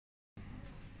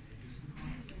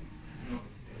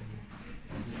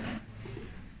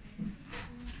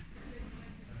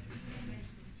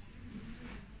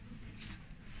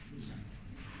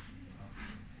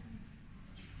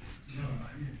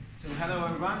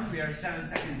1. We are 7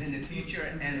 seconds in the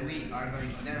future and we are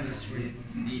going to demonstrate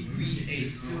the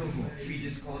V8 Turbo. We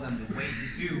just call them the way to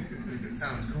do because it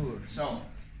sounds cooler. So,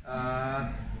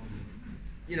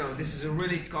 you know, this is a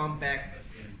really compact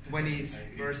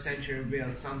 21st century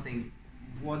build something.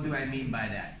 What do I mean by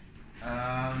that?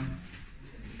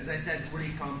 As I said,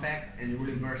 really compact and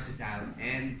really versatile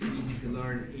and easy to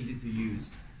learn, easy to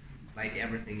use. Like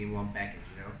everything in one package,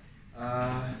 you know.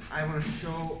 I want to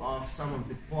show off some of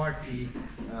the party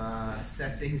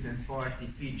settings and party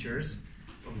features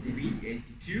of the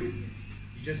V82. You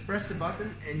just press a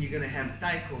button and you're gonna have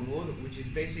taiko mode, which is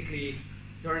basically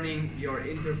turning your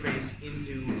interface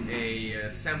into a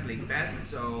sampling pad.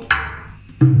 So,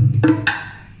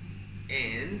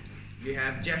 and you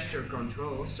have gesture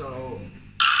control, so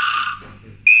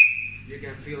you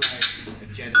can feel like a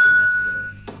Jedi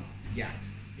Master. Yeah.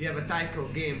 You have a taiko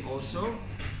game also,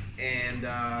 and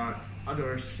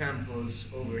other samples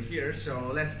over here.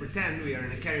 So let's pretend we are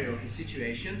in a karaoke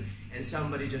situation and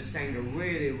somebody just sang a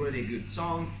really good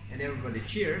song and everybody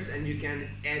cheers, and you can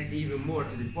add even more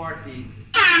to the party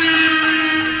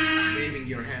waving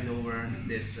your hand over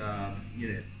this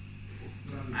unit.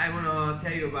 I want to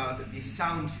tell you about the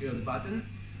sound field button,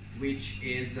 which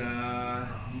is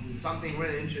something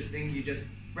really interesting. You just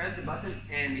press the button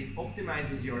and it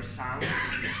optimizes your sound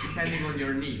depending on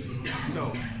your needs.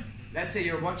 So, let's say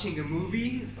you're watching a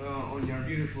movie on your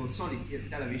beautiful Sony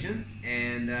television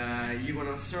and you want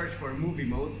to search for movie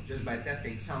mode just by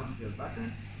tapping sound field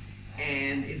button,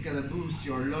 and it's going to boost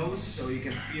your lows so you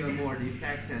can feel more the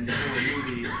effects and the whole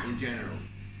movie in general.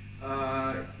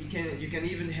 You can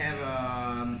even have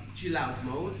a chill out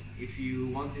mode if you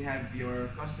want to have your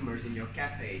customers in your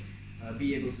cafe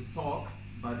be able to talk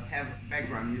but have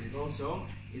background music also.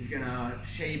 It's gonna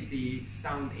shape the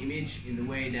sound image in the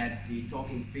way that the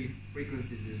talking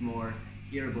frequencies is more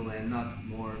hearable and not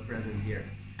more present here.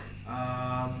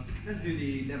 Let's do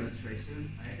the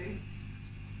demonstration, I think.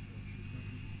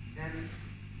 And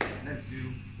let's do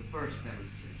the first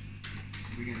demonstration.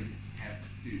 We're gonna have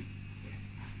two.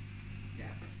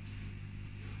 Yeah.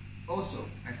 Also,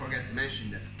 I forgot to mention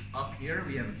that up here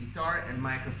we have a guitar and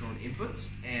microphone inputs,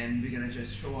 and we're gonna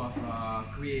just show off a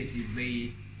creative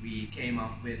way we came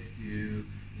up with to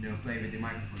play with the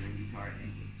microphone and guitar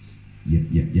inputs.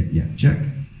 Yeah. Check.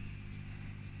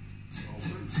 It's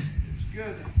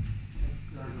good. Let's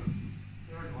start on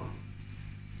third one.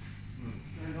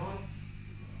 Third one.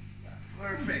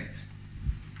 Perfect.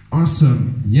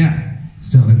 Awesome. Yeah.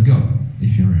 So let's go.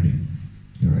 If you're ready.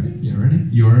 You're ready? You're ready?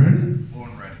 You're ready?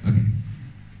 Born ready. Okay.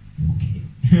 Okay.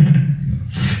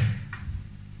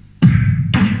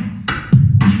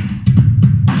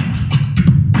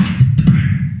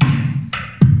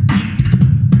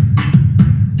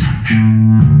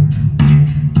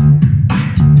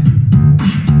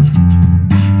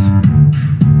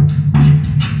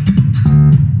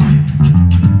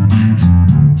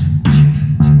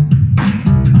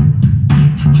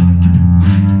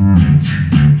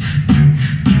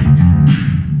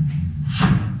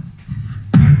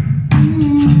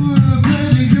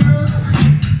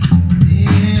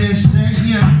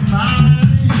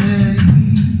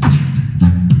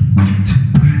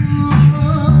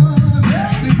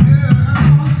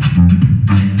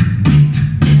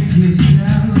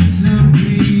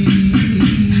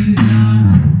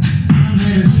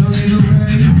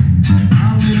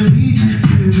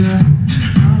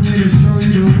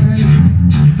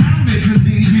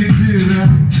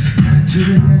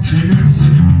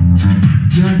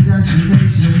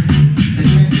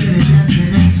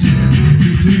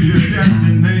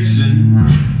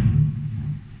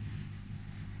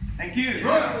 Thank you.